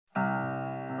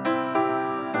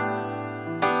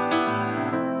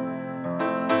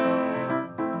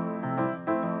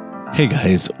Hey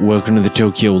guys, welcome to the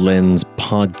Tokyo Lens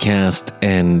podcast,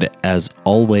 and as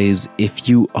always, if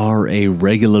you are a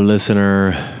regular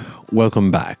listener,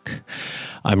 welcome back.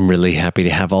 I'm really happy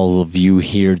to have all of you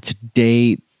here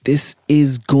today. This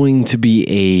is going to be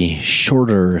a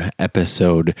shorter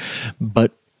episode,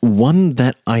 but one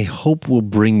that I hope will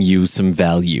bring you some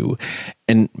value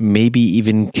and maybe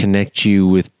even connect you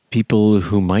with people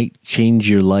who might change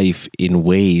your life in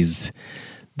ways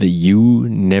that you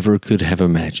never could have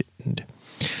imagined.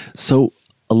 So,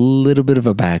 a little bit of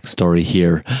a backstory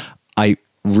here. I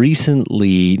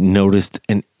recently noticed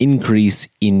an increase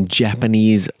in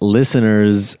Japanese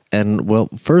listeners, and well,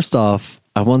 first off,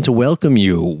 I want to welcome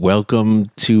you. Welcome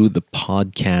to the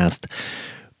podcast.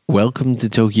 Welcome to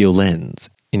Tokyo Lens.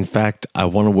 In fact, I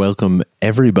want to welcome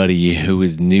everybody who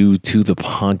is new to the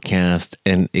podcast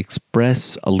and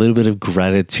express a little bit of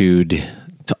gratitude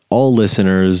to all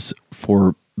listeners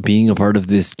for being a part of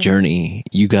this journey.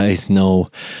 You guys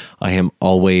know I am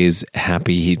always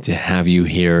happy to have you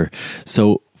here.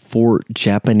 So for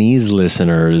Japanese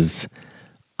listeners,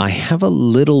 I have a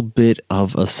little bit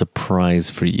of a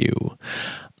surprise for you.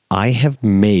 I have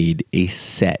made a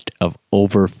set of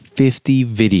over 50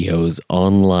 videos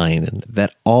online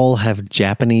that all have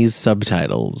Japanese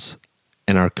subtitles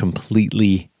and are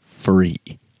completely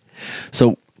free.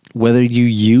 So whether you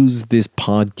use this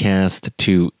podcast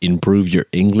to improve your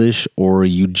English or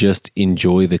you just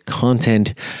enjoy the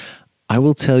content, I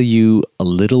will tell you a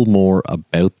little more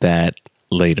about that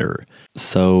later.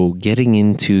 So, getting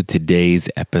into today's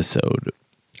episode,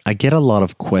 I get a lot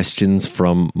of questions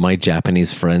from my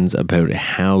Japanese friends about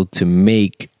how to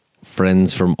make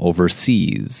friends from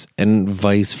overseas and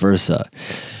vice versa.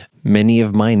 Many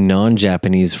of my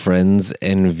non-Japanese friends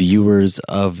and viewers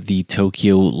of the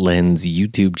Tokyo Lens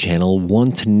YouTube channel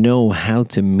want to know how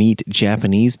to meet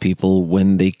Japanese people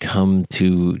when they come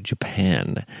to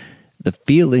Japan. The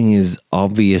feeling is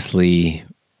obviously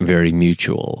very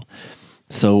mutual.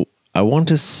 So I want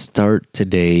to start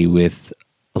today with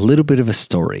a little bit of a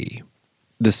story.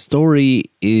 The story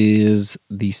is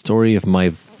the story of my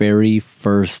very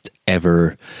first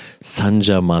ever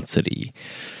Sanja Matsuri.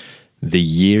 The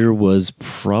year was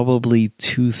probably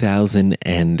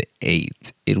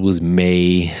 2008. It was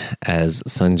May, as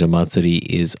Sanja Matsuri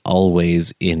is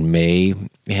always in May,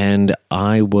 and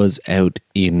I was out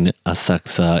in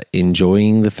Asakusa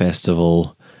enjoying the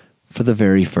festival for the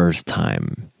very first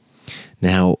time.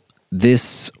 Now,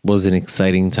 this was an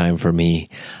exciting time for me.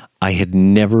 I had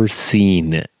never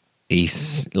seen a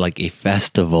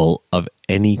festival of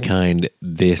any kind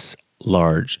this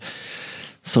large.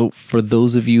 So for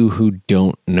those of you who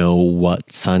don't know what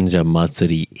Sanja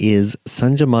Matsuri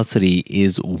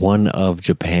is one of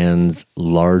Japan's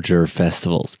larger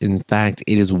festivals. In fact,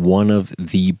 it is one of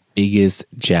the biggest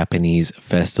Japanese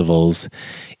festivals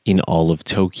in all of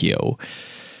Tokyo.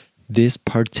 This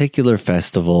particular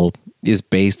festival is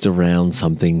based around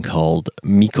something called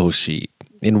mikoshi.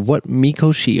 And what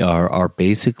mikoshi are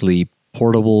basically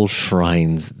portable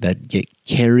shrines that get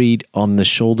carried on the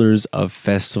shoulders of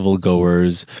festival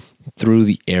goers through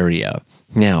the area.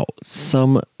 Now,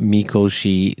 some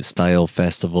mikoshi style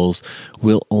festivals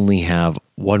will only have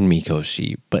one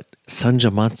mikoshi, but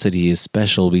Sanja Matsuri is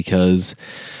special because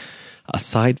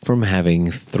aside from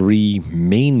having 3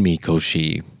 main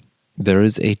mikoshi, there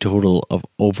is a total of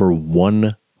over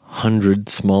 100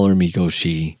 smaller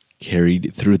mikoshi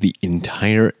carried through the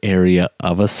entire area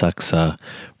of Asakusa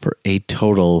for a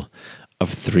total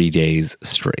of 3 days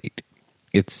straight.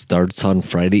 It starts on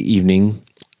Friday evening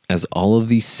as all of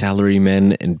these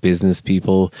salarymen and business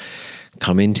people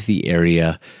come into the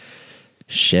area,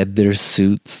 shed their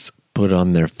suits, put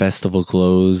on their festival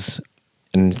clothes,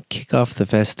 and kick off the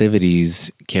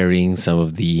festivities carrying some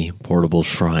of the portable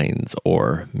shrines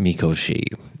or mikoshi.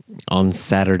 On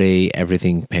Saturday,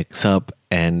 everything picks up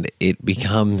and it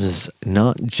becomes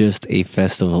not just a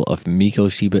festival of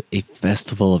mikoshi, but a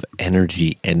festival of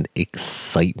energy and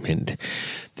excitement.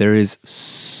 There is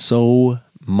so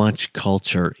much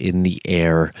culture in the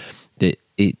air that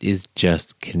it is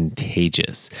just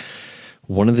contagious.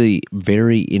 One of the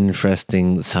very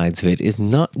interesting sides of it is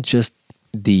not just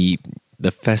the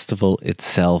festival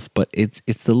itself, but it's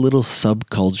the little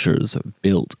subcultures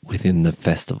built within the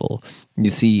festival. You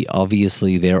see,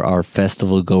 obviously, there are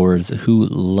festival goers who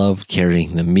love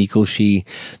carrying the mikoshi.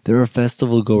 There are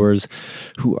festival goers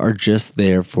who are just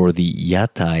there for the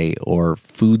yatai or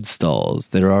food stalls.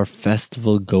 There are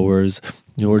festival goers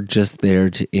who are just there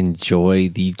to enjoy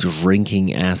the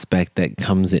drinking aspect that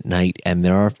comes at night. And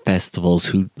there are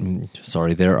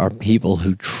there are people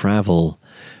who travel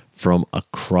from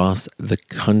across the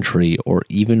country or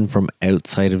even from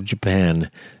outside of Japan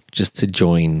just to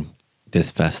join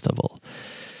this festival.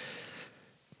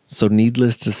 So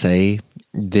needless to say,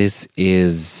 this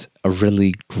is a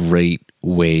really great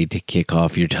way to kick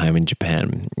off your time in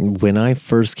Japan. When I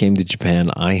first came to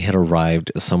Japan, I had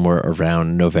arrived somewhere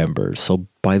around November. So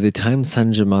by the time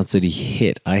Sanja Matsuri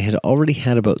hit, I had already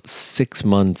had about 6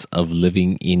 months of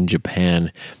living in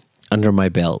Japan under my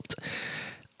belt.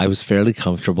 I was fairly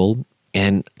comfortable,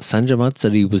 and Sanja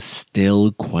Matsuri was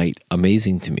still quite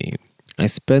amazing to me. I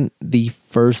spent the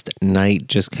first night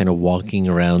just kind of walking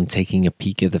around, taking a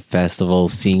peek at the festival,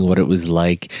 seeing what it was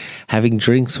like, having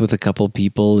drinks with a couple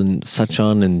people and such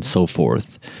on and so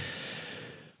forth.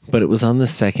 But it was on the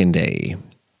second day,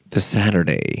 the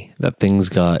Saturday, that things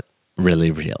got really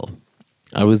real.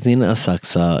 I was in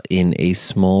Asakusa in a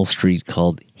small street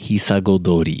called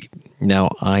Hisagodori. Now,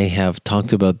 I have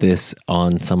talked about this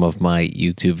on some of my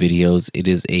YouTube videos. It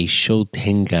is a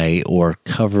shotengai, or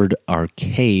covered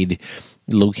arcade,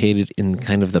 located in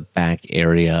kind of the back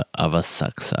area of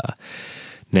Asakusa.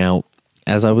 Now,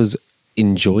 as I was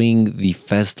enjoying the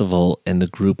festival and the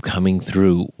group coming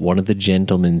through, one of the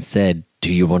gentlemen said,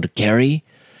 "Do you want to carry?"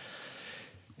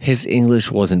 His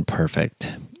English wasn't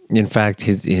perfect. In fact,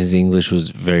 his English was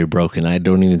very broken. I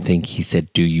don't even think he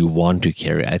said, "Do you want to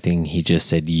carry?" I think he just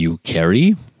said, "You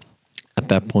carry?" At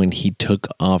that point, he took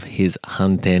off his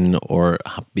hanten, or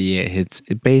happie. It's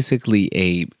basically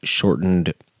a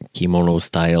shortened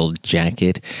kimono-style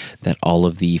jacket that all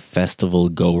of the festival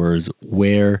goers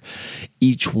wear.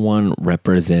 Each one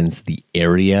represents the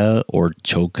area or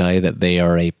chokai that they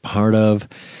are a part of.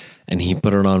 And he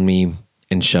put it on me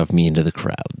and shoved me into the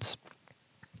crowds.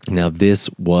 Now, this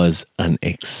was an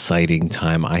exciting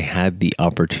time. I had the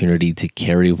opportunity to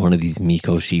carry one of these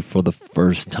mikoshi for the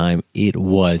first time. It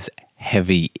was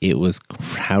heavy. It was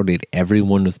crowded.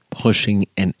 Everyone was pushing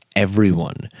and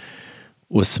everyone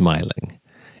was smiling.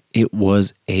 It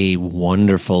was a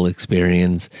wonderful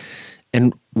experience.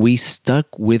 And we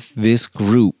stuck with this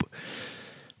group,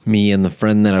 me and the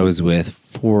friend that I was with,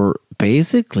 for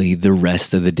basically the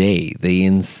rest of the day. They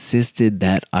insisted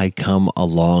that I come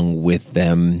along with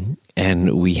them,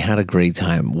 and we had a great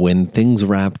time. When things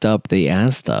wrapped up, they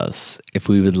asked us if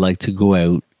we would like to go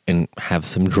out and have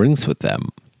some drinks with them.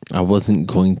 I wasn't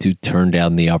going to turn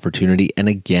down the opportunity. And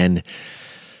again,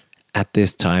 at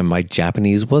this time, my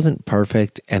Japanese wasn't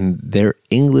perfect and their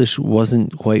English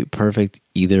wasn't quite perfect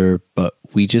either, but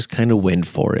we just kind of went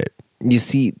for it. You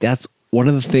see, that's one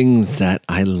of the things that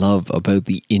I love about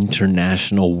the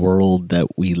international world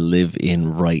that we live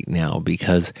in right now,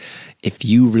 because if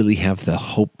you really have the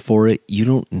hope for it, you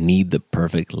don't need the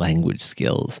perfect language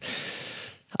skills.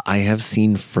 I have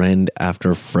seen friend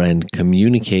after friend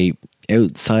communicate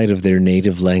outside of their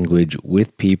native language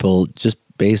with people just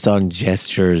based on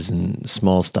gestures and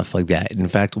small stuff like that. In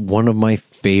fact, one of my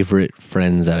favorite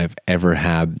friends that I've ever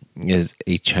had is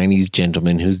a Chinese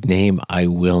gentleman whose name I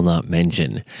will not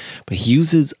mention, but he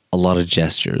uses a lot of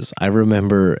gestures. I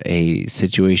remember a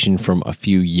situation from a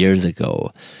few years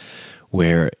ago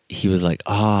where he was like,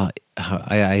 I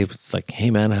was like,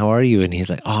 "Hey man, how are you?" And he's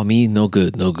like, "Oh, me, no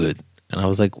good, no good." And I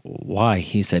was like, "Why?"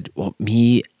 He said, "Well,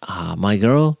 me, my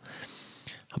girl,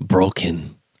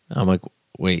 broken." I'm like,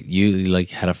 "Wait, you like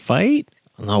had a fight?"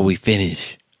 "No, we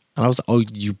finished." And I was like, "Oh,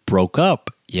 you broke up?"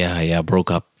 Yeah,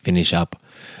 broke up, finish up.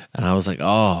 And I was like,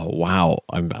 "Oh, wow,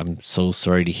 I'm so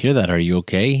sorry to hear that. Are you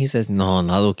okay?" He says, "No,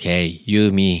 not okay.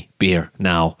 You, me, beer,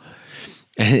 now."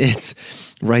 And it's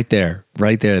right there,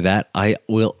 that I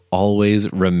will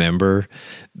always remember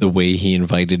the way he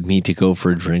invited me to go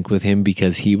for a drink with him,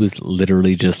 because he was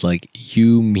literally just like,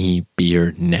 "You, me,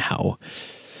 beer, now."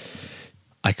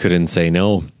 I couldn't say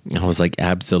no. I was like,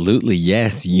 "Absolutely,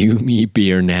 yes, you, me,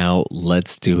 beer now,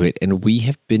 let's do it." And we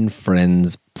have been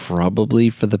friends probably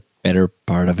for the better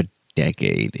part of a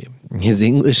decade. His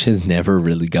English has never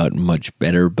really gotten much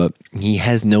better, but he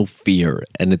has no fear,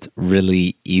 and it's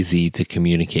really easy to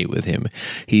communicate with him.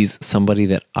 He's somebody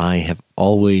that I have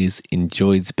always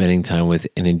enjoyed spending time with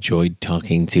and enjoyed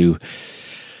talking to.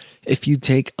 If you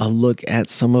take a look at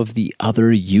some of the other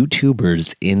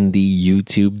YouTubers in the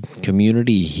YouTube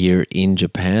community here in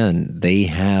Japan, they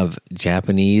have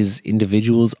Japanese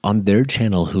individuals on their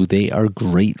channel who they are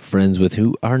great friends with,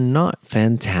 who are not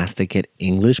fantastic at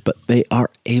English, but they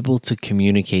are able to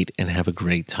communicate and have a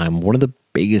great time. One of the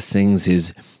biggest things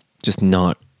is just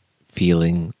not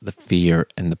feeling the fear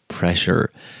and the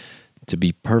pressure to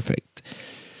be perfect,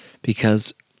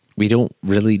 because we don't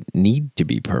really need to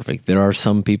be perfect. There are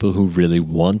some people who really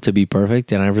want to be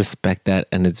perfect, and I respect that,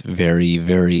 and it's very,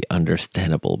 very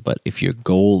understandable. But if your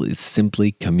goal is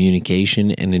simply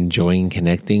communication and enjoying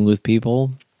connecting with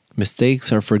people,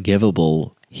 mistakes are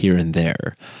forgivable here and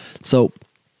there. So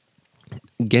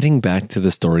getting back to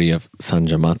the story of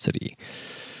Sanja Matsuri.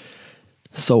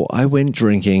 So I went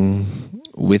drinking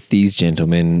with these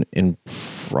gentlemen and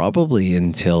probably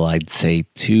until I'd say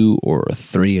 2 or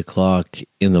 3 o'clock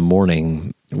in the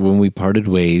morning when we parted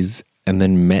ways and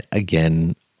then met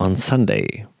again on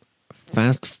Sunday.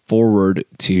 Fast forward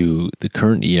to the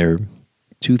current year,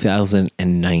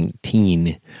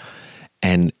 2019,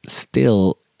 and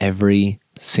still every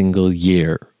single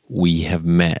year we have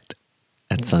met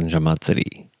at Sanja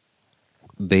Matsuri.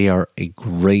 They are a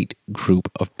great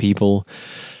group of people.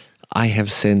 I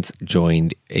have since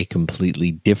joined a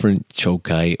completely different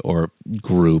chokai or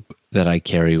group that I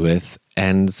carry with.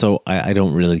 And so I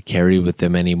don't really carry with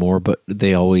them anymore, but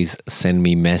they always send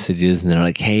me messages and they're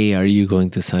like, hey, are you going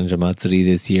to Sanja Matsuri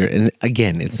this year? And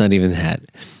again, it's not even that.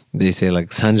 They say like,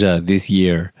 Sanja this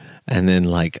year, and then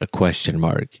like a question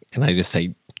mark. And I just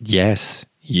say, yes,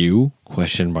 you,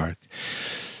 question mark.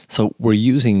 So we're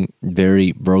using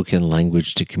very broken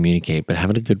language to communicate, but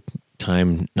having a good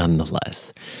time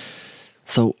nonetheless.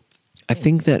 So I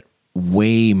think that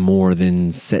way more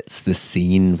than sets the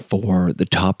scene for the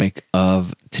topic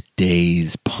of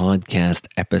today's podcast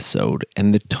episode.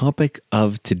 And the topic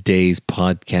of today's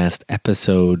podcast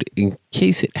episode, in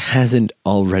case it hasn't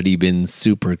already been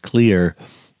super clear,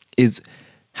 is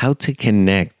how to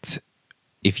connect.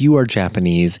 If you are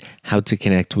Japanese, how to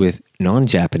connect with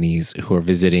non-Japanese who are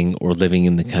visiting or living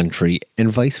in the country, and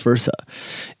vice versa.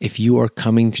 If you are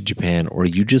coming to Japan or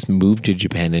you just moved to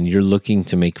Japan and you're looking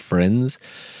to make friends,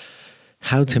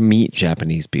 how to meet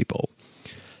Japanese people.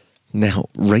 Now,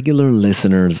 regular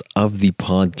listeners of the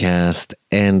podcast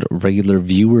and regular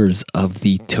viewers of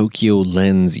the Tokyo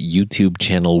Lens YouTube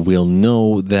channel will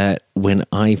know that when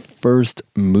I first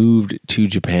moved to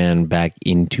Japan back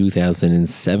in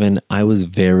 2007, I was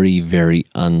very, very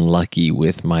unlucky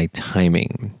with my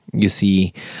timing. You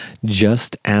see,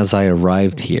 just as I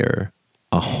arrived here,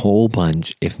 a whole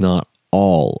bunch, if not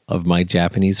all, of my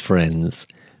Japanese friends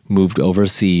moved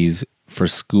overseas for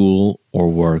school or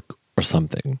work or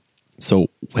something. So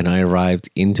when I arrived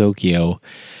in Tokyo,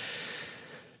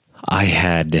 I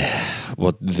had,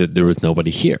 there was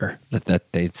nobody here.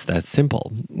 It's that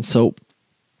simple. So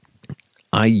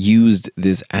I used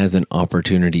this as an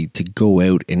opportunity to go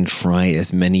out and try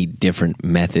as many different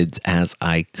methods as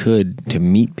I could to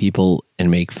meet people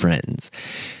and make friends.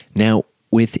 Now,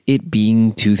 with it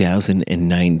being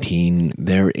 2019,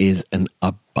 there is an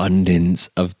abundance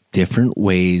of different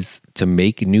ways to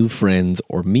make new friends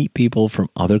or meet people from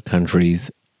other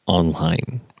countries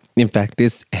online. In fact,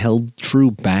 this held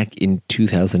true back in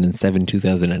 2007,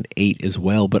 2008 as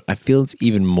well, but I feel it's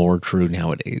even more true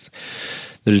nowadays.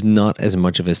 There's not as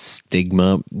much of a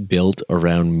stigma built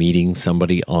around meeting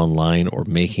somebody online or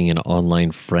making an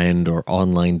online friend or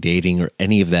online dating or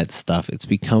any of that stuff. It's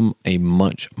become a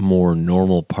much more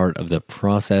normal part of the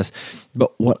process.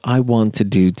 But what I want to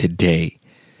do today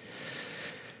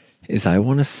is I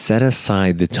want to set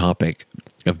aside the topic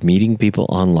of meeting people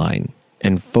online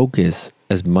and focus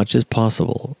as much as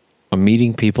possible on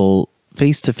meeting people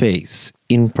face to face,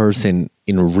 in person,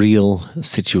 in real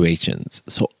situations.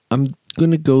 So I'm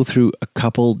going to go through a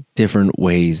couple different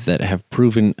ways that have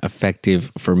proven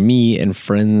effective for me and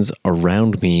friends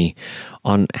around me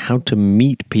on how to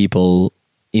meet people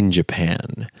in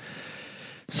Japan.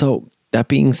 So that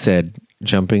being said,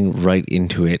 jumping right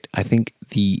into it, I think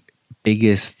the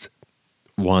biggest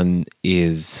one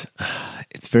is,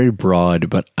 it's very broad,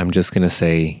 but I'm just going to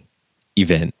say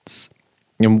events.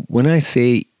 And when I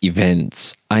say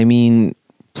events, I mean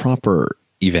proper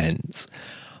events.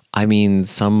 I mean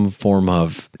some form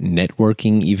of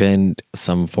networking event,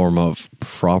 some form of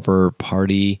proper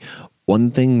party.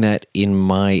 One thing that in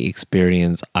my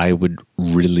experience I would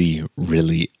really,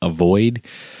 really avoid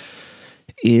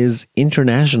is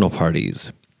international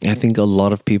parties. I think a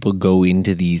lot of people go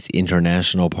into these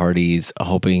international parties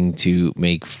hoping to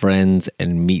make friends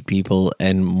and meet people,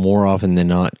 and more often than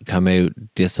not come out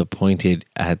disappointed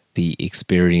at the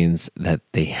experience that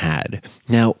they had.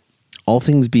 Now, all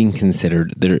things being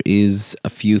considered, there is a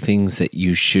few things that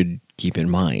you should keep in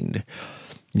mind.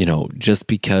 You know, just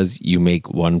because you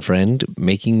make one friend,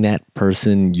 making that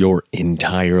person your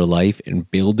entire life and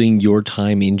building your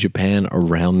time in Japan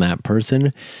around that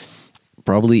person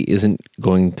probably isn't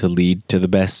going to lead to the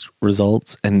best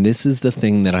results. And this is the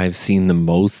thing that I've seen the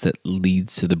most that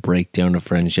leads to the breakdown of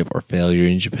friendship or failure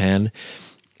in Japan,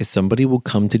 is somebody will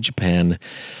come to Japan,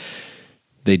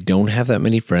 they don't have that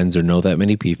many friends or know that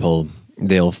many people,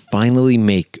 they'll finally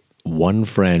make one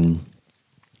friend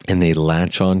and they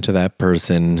latch on to that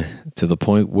person to the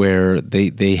point where they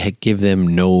give them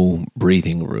no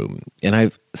breathing room. And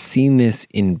I've seen this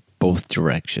in both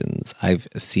directions. I've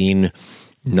seen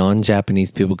non-Japanese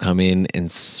people come in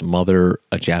and smother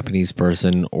a Japanese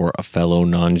person or a fellow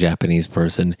non-Japanese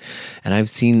person. And I've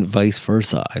seen vice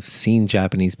versa. I've seen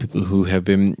Japanese people who have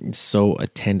been so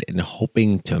attent and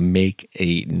hoping to make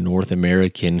a North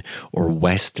American or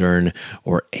Western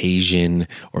or Asian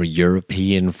or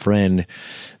European friend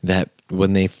that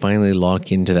when they finally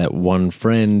lock into that one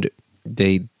friend,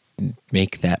 they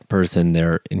make that person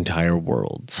their entire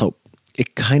world. So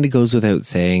it kind of goes without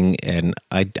saying, and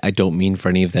I don't mean for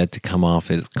any of that to come off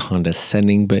as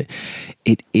condescending, but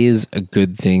it is a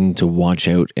good thing to watch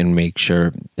out and make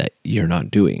sure that you're not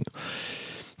doing.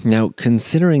 Now,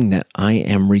 considering that I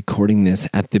am recording this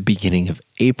at the beginning of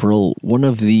April, one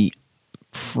of the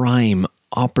prime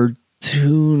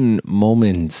opportune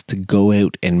moments to go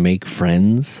out and make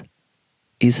friends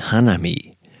is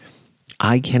Hanami.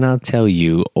 I cannot tell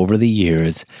you over the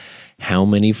years how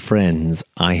many friends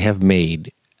I have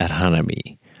made at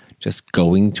Hanami. Just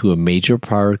going to a major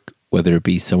park, whether it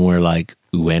be somewhere like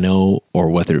Ueno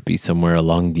or whether it be somewhere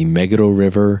along the Meguro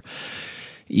River,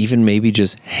 even maybe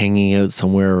just hanging out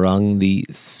somewhere along the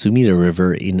Sumida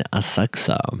River in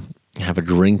Asakusa. Have a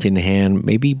drink in hand,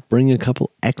 maybe bring a couple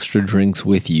extra drinks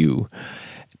with you.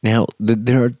 Now,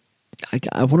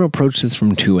 I want to approach this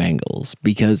from two angles,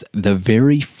 because the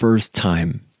very first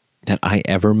time that I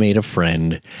ever made a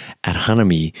friend at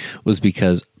Hanami was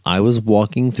because I was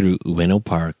walking through Ueno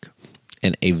Park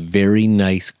and a very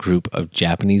nice group of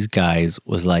Japanese guys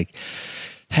was like,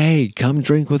 "Hey, come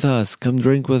drink with us, come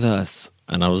drink with us."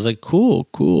 And I was like, cool.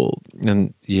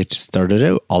 And you just started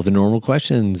out all the normal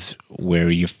questions. Where are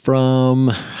you from?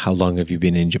 How long have you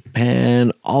been in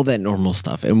Japan? All that normal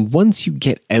stuff. And once you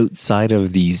get outside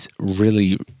of these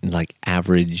really like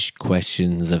average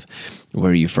questions of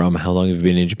where are you from? How long have you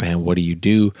been in Japan? What do you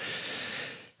do?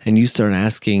 And you start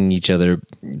asking each other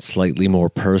slightly more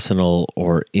personal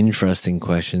or interesting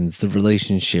questions, the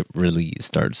relationship really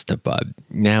starts to bud.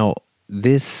 Now,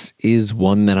 this is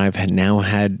one that I've now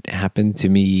had happen to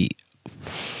me,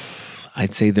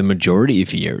 I'd say the majority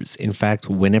of years. In fact,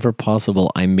 whenever possible,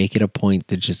 I make it a point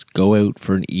to just go out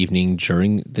for an evening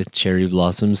during the cherry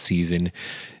blossom season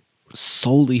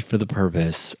solely for the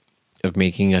purpose of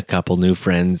making a couple new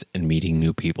friends and meeting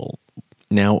new people.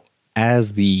 Now,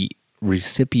 as the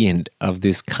recipient of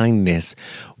this kindness,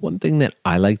 one thing that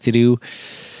I like to do,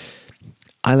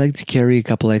 I like to carry a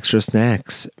couple extra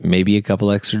snacks, maybe a couple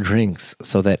extra drinks,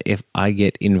 so that if I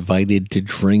get invited to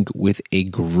drink with a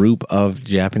group of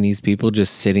Japanese people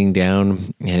just sitting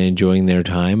down and enjoying their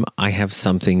time, I have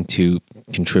something to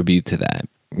contribute to that.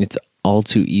 It's all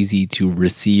too easy to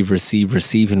receive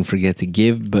and forget to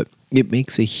give, but it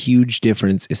makes a huge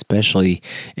difference, especially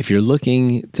if you're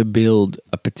looking to build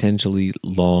a potentially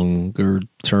longer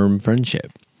term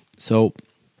friendship. So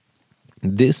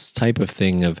this type of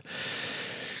thing of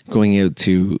going out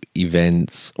to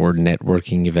events or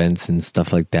networking events and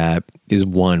stuff like that is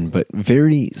one, but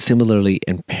very similarly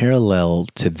and parallel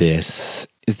to this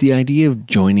is the idea of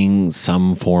joining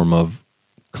some form of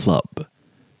club.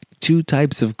 Two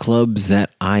types of clubs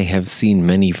that I have seen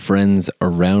many friends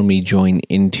around me join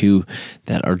into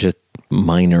that are just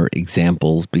minor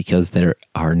examples because there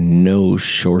are no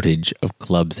shortage of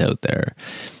clubs out there.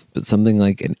 But something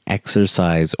like an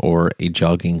exercise or a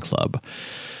jogging club.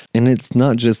 And it's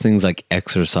not just things like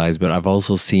exercise, but I've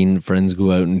also seen friends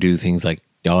go out and do things like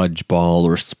dodgeball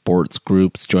or sports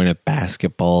groups, join a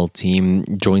basketball team,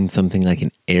 join something like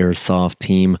an airsoft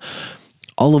team.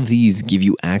 All of these give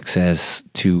you access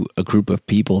to a group of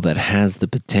people that has the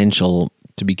potential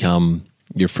to become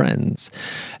your friends.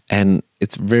 And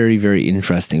it's very, very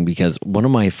interesting because one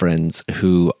of my friends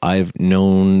who I've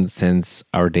known since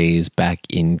our days back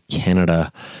in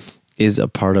Canada is a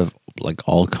part of like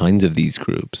all kinds of these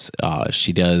groups.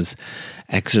 She does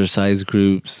exercise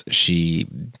groups. She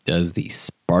does the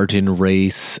Spartan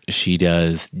race. She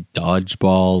does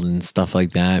dodgeball and stuff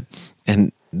like that.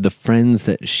 And the friends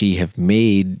that she have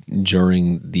made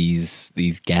during these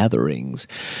gatherings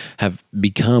have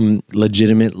become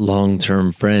legitimate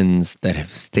long-term friends that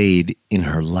have stayed in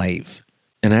her life.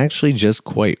 And actually just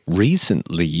quite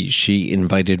recently, she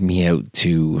invited me out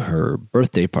to her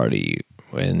birthday party.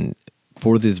 And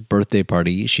for this birthday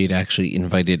party, she had actually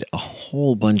invited a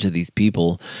whole bunch of these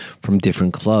people from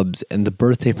different clubs, and the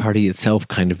birthday party itself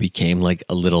kind of became like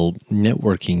a little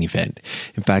networking event.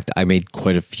 In fact, I made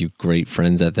quite a few great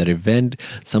friends at that event.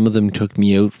 Some of them took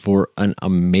me out for an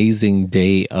amazing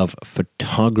day of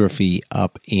photography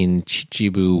up in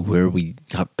Chichibu, where we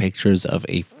got pictures of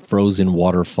a frozen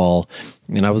waterfall,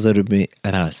 and I was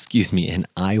and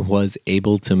I was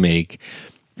able to make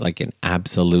like an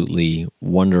absolutely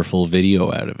wonderful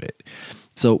video out of it.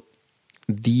 So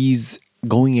these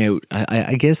going out,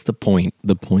 I guess the point,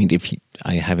 if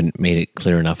I haven't made it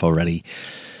clear enough already,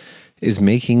 is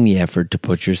making the effort to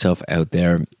put yourself out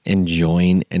there and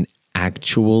join an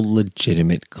actual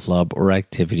legitimate club or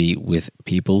activity with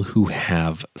people who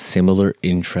have similar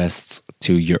interests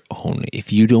to your own.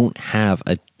 If you don't have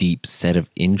a deep set of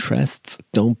interests,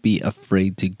 don't be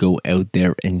afraid to go out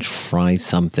there and try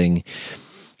something.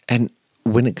 And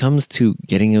when it comes to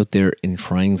getting out there and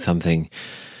trying something,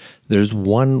 there's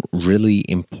one really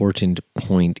important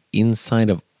point inside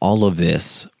of all of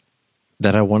this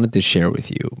that I wanted to share with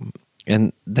you.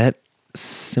 And that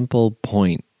simple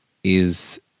point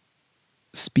is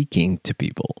speaking to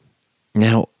people.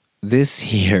 Now, this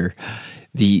is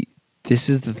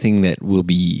the thing that will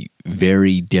be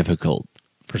very difficult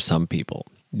for some people.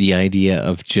 The idea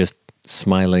of just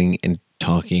smiling and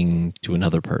talking to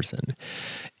another person.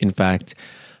 In fact,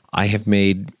 I have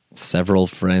made several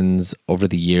friends over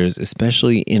the years,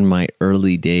 especially in my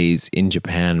early days in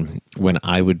Japan, when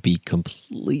I would be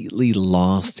completely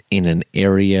lost in an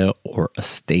area or a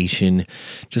station,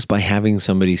 just by having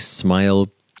somebody smile,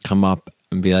 come up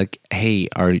and be like, "Hey,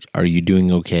 are you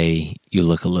doing okay? You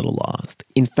look a little lost."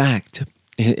 In fact,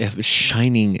 a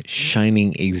shining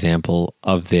example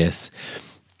of this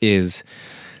is,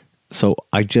 so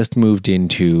I just moved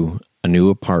into a new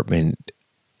apartment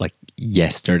like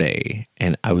yesterday,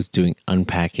 and I was doing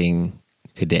unpacking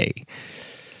today.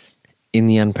 In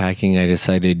the unpacking, I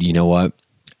decided, you know what?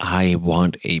 I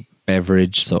want a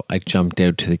beverage, so I jumped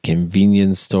out to the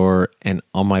convenience store, and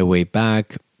on my way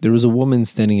back, there was a woman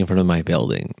standing in front of my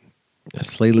building, a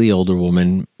slightly older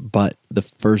woman, but the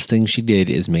first thing she did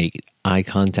is make eye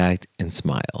contact and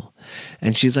smile.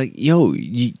 And she's like, "Yo,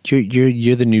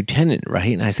 you're the new tenant,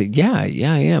 right?" And I said, yeah, I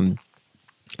am.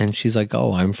 And she's like,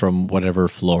 "Oh, I'm from whatever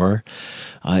floor.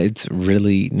 It's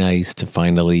really nice to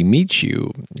finally meet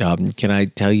you. Can I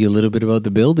tell you a little bit about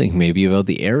the building, maybe about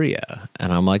the area?"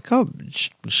 And I'm like, "Oh,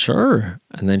 sure."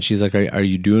 And then she's like, "Are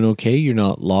you doing okay? You're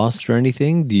not lost or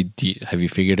anything? Have you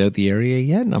figured out the area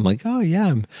yet?" And I'm like, "Oh,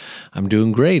 yeah, I'm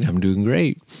doing great. I'm doing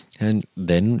great." And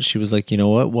then she was like, "You know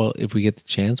what? Well, if we get the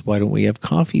chance, why don't we have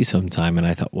coffee sometime?" And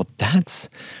I thought, well, that's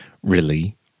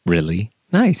really, really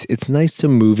nice. It's nice to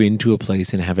move into a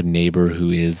place and have a neighbor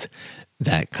who is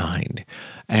that kind.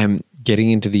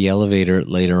 Getting into the elevator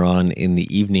later on in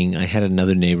the evening, I had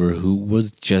another neighbor who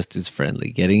was just as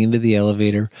friendly. Getting into the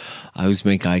elevator, I always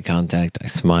make eye contact, I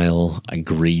smile, I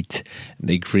greet.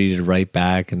 They greeted right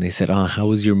back and they said, "Oh, how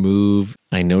was your move?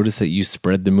 I noticed that you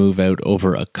spread the move out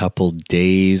over a couple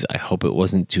days. I hope it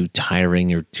wasn't too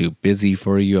tiring or too busy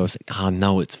for you." I was like, "Oh,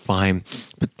 no, it's fine."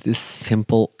 But this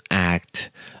simple act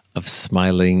of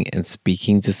smiling and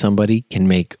speaking to somebody can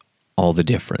make all the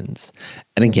difference.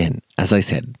 And again, as I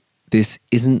said, this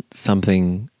isn't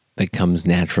something that comes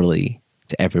naturally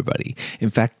to everybody. In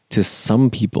fact, to some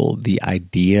people, the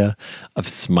idea of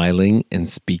smiling and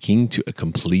speaking to a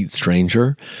complete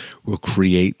stranger will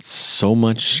create so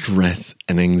much stress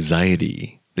and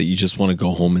anxiety that you just want to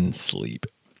go home and sleep.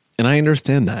 And I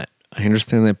understand that. I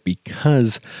understand that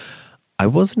because I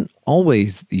wasn't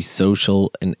always the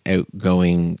social and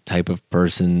outgoing type of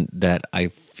person that I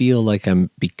feel like I'm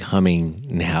becoming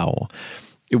now.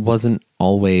 It wasn't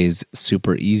always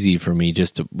super easy for me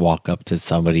just to walk up to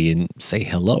somebody and say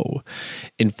hello.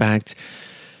 In fact,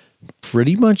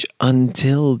 pretty much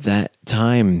until that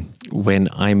time when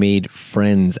I made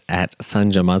friends at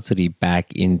Sanja Matsuri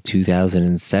back in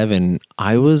 2007,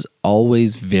 I was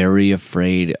always very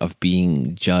afraid of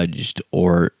being judged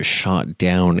or shot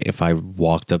down if I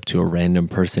walked up to a random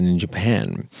person in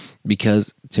Japan.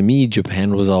 Because to me,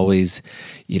 Japan was always,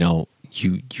 you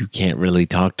can't really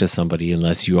talk to somebody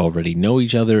unless you already know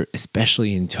each other,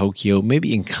 especially in Tokyo.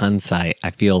 Maybe in Kansai,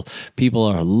 I feel people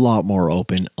are a lot more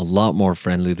open, a lot more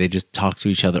friendly. They just talk to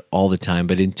each other all the time.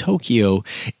 But in Tokyo,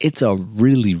 it's a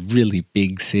really, really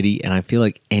big city. And I feel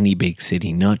like any big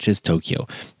city, not just Tokyo,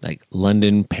 like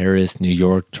London, Paris, New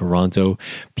York, Toronto,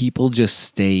 people just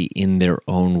stay in their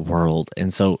own world.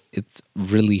 And so it's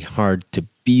really hard to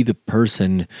be the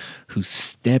person who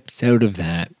steps out of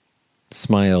that,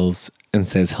 smiles, and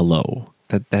says hello.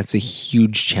 That's a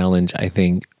huge challenge, I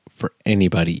think, for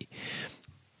anybody.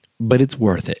 But it's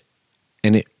worth it,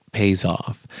 and it pays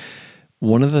off.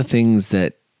 One of the things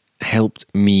that helped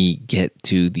me get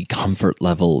to the comfort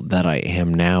level that I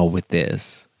am now with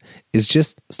this is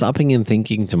just stopping and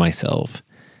thinking to myself,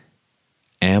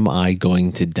 am I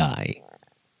going to die?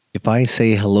 If I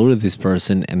say hello to this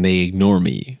person and they ignore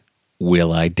me,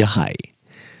 will I die?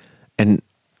 And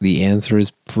the answer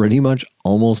is pretty much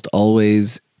almost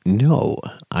always no.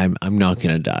 I'm not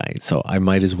going to die, so I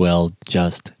might as well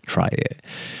just try it.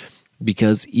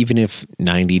 Because even if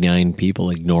 99 people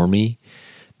ignore me,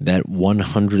 that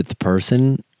 100th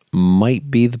person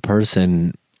might be the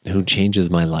person who changes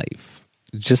my life.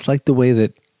 Just like the way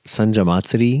that Sanja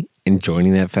Matsuri and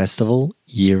joining that festival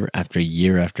year after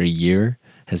year after year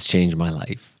has changed my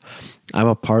life. I'm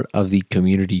a part of the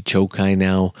community Chokai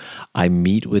now. I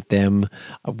meet with them.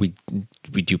 We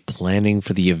do planning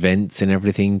for the events and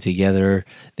everything together.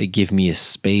 They give me a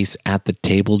space at the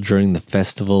table during the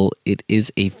festival. It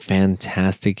is a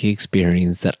fantastic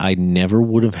experience that I never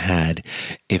would have had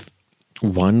if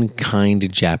one kind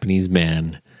Japanese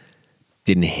man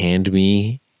didn't hand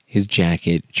me his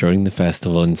jacket during the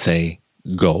festival and say,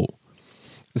 go.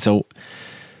 So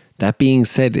that being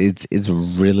said, it's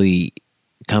really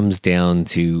comes down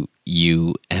to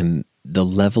you and the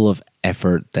level of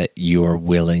effort that you are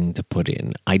willing to put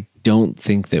in. I don't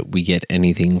think that we get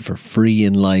anything for free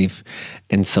in life.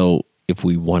 And so if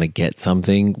we want to get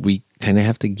something, we kind of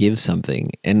have to give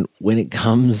something. And when it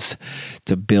comes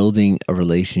to building a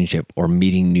relationship or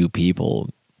meeting new people,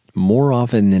 more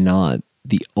often than not,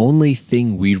 the only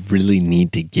thing we really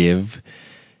need to give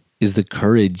is the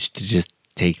courage to just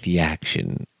take the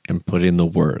action and put in the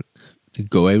work, to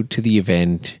go out to the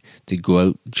event, to go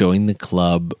out, join the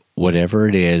club, whatever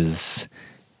it is,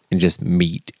 and just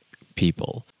meet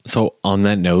people. So on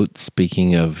that note,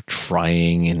 speaking of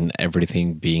trying and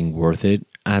everything being worth it,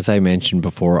 as I mentioned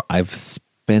before, I've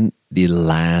spent the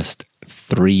last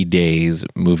 3 days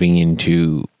moving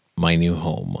into my new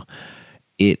home.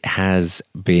 It has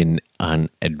been an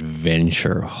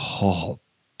adventure. Oh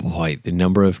boy, the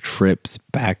number of trips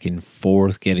back and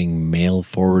forth, getting mail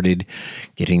forwarded,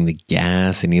 getting the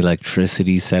gas and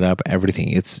electricity set up, everything.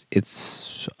 It's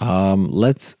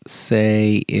let's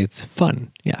say it's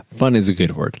fun. Yeah, fun is a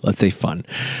good word. Let's say fun.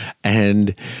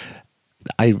 And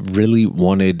I really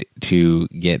wanted to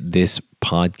get this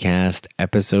podcast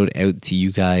episode out to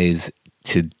you guys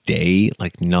today,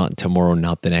 like not tomorrow,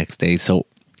 not the next day. So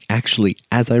actually,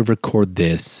 as I record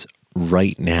this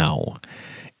right now,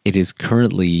 it is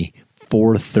currently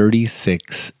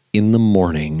 4:36 in the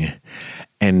morning,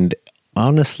 and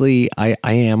honestly, I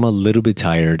am a little bit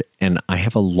tired, and I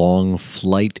have a long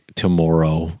flight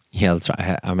tomorrow. Yeah, that's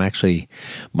right.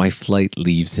 My flight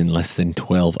leaves in less than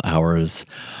 12 hours.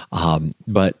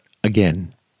 But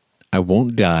again, I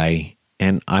won't die,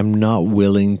 and I'm not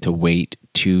willing to wait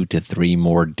 2 to 3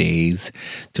 more days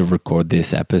to record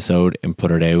this episode and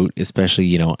put it out,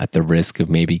 especially, at the risk of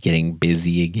maybe getting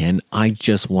busy again. I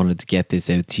just wanted to get this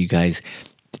out to you guys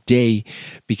today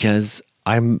because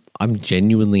I'm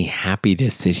genuinely happy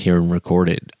to sit here and record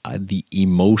it. The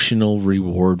emotional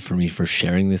reward for me for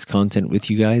sharing this content with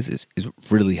you guys is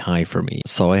really high for me.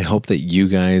 So I hope that you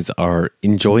guys are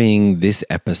enjoying this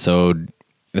episode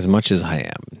as much as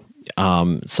I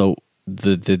am. So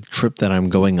the trip that I'm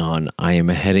going on, I am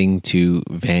heading to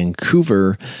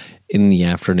Vancouver in the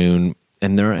afternoon,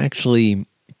 and there are actually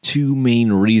 2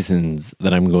 main reasons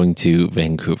that I'm going to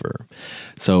Vancouver.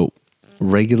 So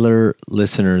regular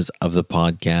listeners of the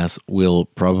podcast will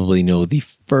probably know the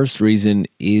first reason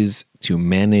is to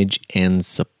manage and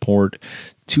support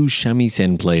 2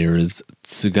 shamisen players,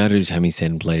 Tsugaru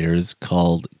shamisen players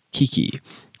called Kiki.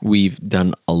 We've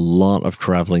done a lot of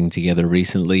traveling together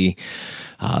recently.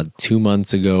 2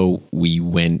 months ago, we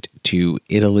went to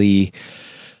Italy.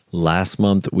 Last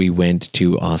month, we went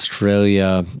to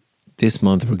Australia. This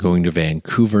month, we're going to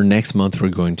Vancouver. Next month, we're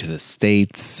going to the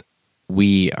States.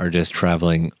 We are just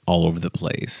traveling all over the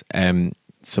place. And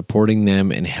supporting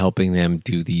them and helping them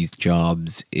do these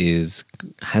jobs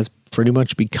has pretty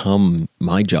much become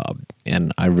my job.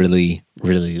 And I really,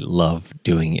 really love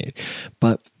doing it.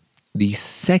 But the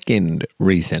second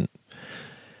reason,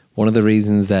 one of the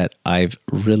reasons that I've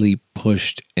really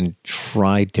pushed and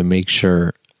tried to make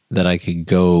sure that I could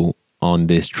go on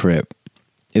this trip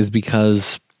is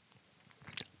because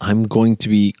I'm going to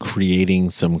be creating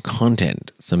some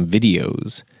content, some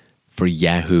videos for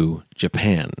Yahoo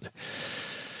Japan.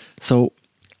 So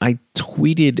I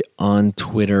tweeted on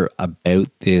Twitter about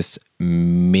this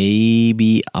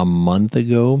maybe a month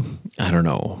ago. I don't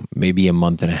know, maybe a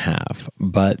month and a half.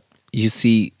 But you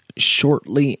see,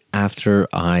 shortly after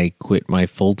I quit my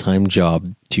full-time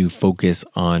job to focus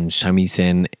on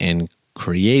shamisen and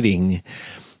creating,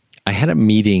 I had a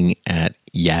meeting at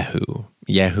Yahoo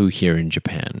here in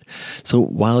Japan. So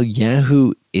while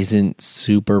Yahoo isn't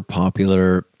super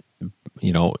popular,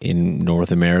 in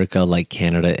North America like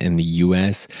Canada and the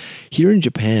US, here in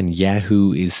Japan,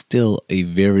 Yahoo is still a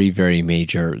very, very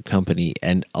major company,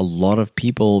 and a lot of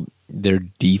people, their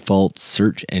default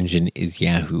search engine is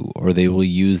Yahoo, or they will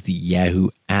use the Yahoo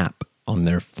app on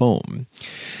their phone.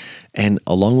 And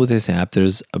along with this app,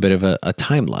 there's a bit of a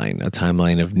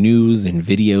timeline of news and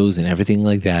videos and everything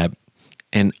like that.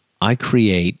 And I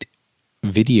create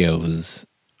videos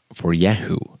for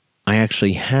Yahoo. I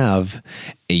actually have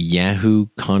a Yahoo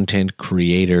content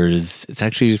creators, it's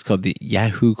actually just called the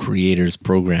Yahoo Creators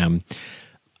Program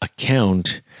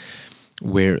account,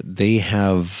 where they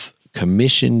have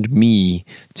commissioned me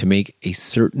to make a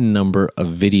certain number of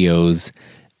videos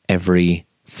every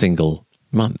single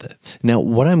month. Now,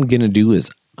 what I'm going to do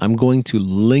is I'm going to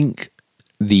link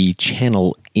the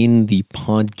channel in the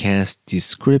podcast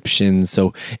description.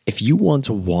 So if you want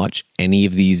to watch any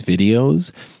of these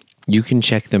videos, you can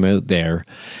check them out there.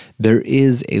 There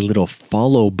is a little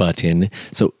follow button.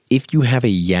 So if you have a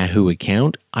Yahoo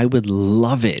account, I would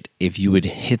love it if you would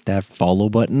hit that follow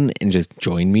button and just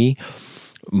join me.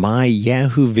 My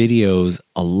Yahoo videos,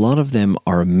 a lot of them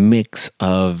are a mix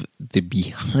of the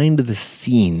behind the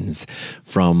scenes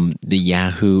from the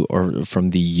Yahoo or from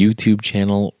the YouTube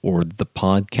channel or the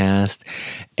podcast.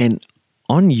 And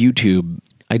on YouTube,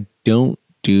 I don't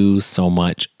do so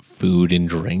much food and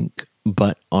drink,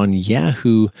 but on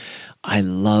Yahoo, I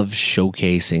love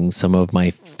showcasing some of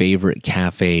my favorite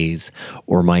cafes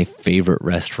or my favorite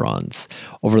restaurants.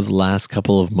 Over the last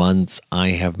couple of months, I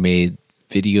have made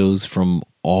videos from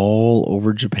all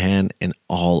over Japan and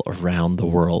all around the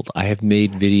world. I have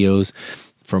made videos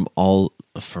from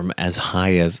as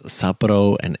high as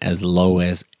Sapporo and as low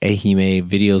as Ehime,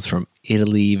 videos from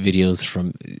Italy, videos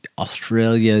from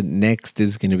Australia. Next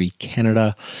is going to be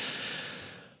Canada.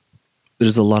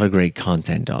 There's a lot of great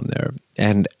content on there.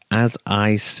 And as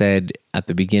I said at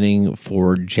the beginning,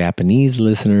 for Japanese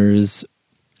listeners,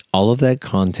 all of that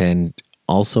content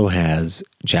also has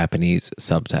Japanese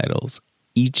subtitles.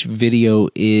 Each video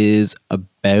is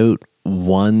about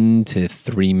 1 to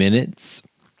 3 minutes.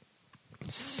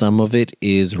 Some of it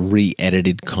is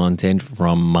re-edited content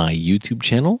from my YouTube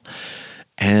channel.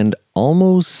 And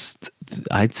almost,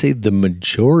 I'd say the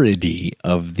majority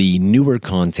of the newer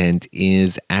content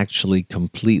is actually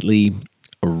completely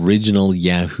original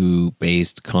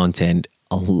Yahoo-based content.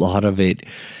 A lot of it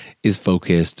is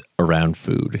focused around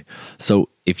food. So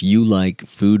if you like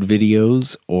food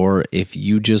videos, or if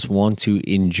you just want to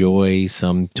enjoy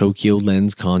some Tokyo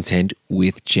Lens content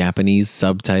with Japanese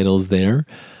subtitles there,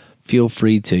 feel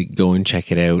free to go and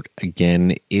check it out.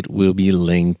 Again, it will be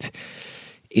linked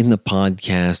in the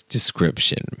podcast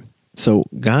description. So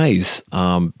guys,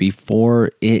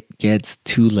 before it gets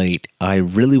too late, I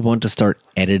really want to start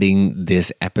editing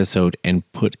this episode and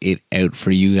put it out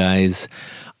for you guys.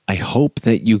 I hope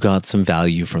that you got some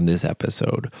value from this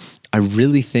episode. I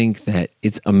really think that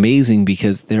it's amazing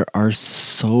because there are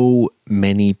so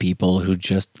many people who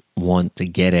just want to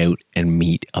get out and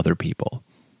meet other people.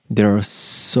 There are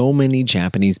so many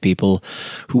Japanese people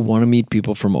who want to meet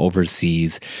people from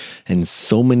overseas, and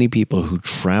so many people who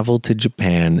travel to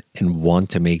Japan and want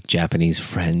to make Japanese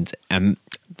friends. And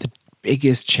the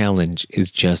biggest challenge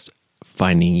is just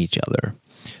finding each other.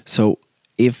 So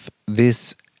if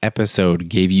this episode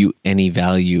gave you any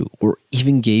value, or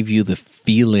even gave you the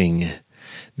feeling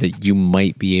that you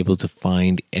might be able to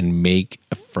find and make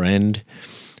a friend,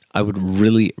 I would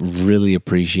really, really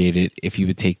appreciate it if you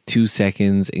would take 2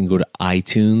 seconds and go to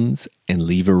iTunes and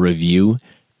leave a review.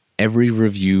 Every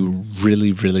review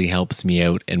really, really helps me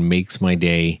out and makes my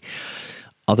day.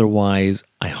 Otherwise,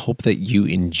 I hope that you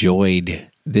enjoyed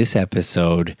this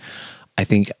episode. I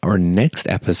think our next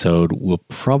episode will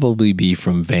probably be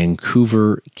from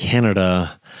Vancouver,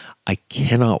 Canada. I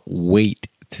cannot wait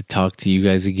to talk to you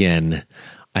guys again.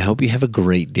 I hope you have a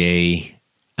great day,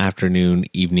 afternoon,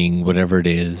 evening, whatever it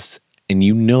is. And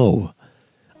you know,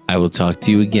 I will talk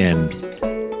to you again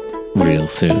real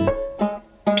soon.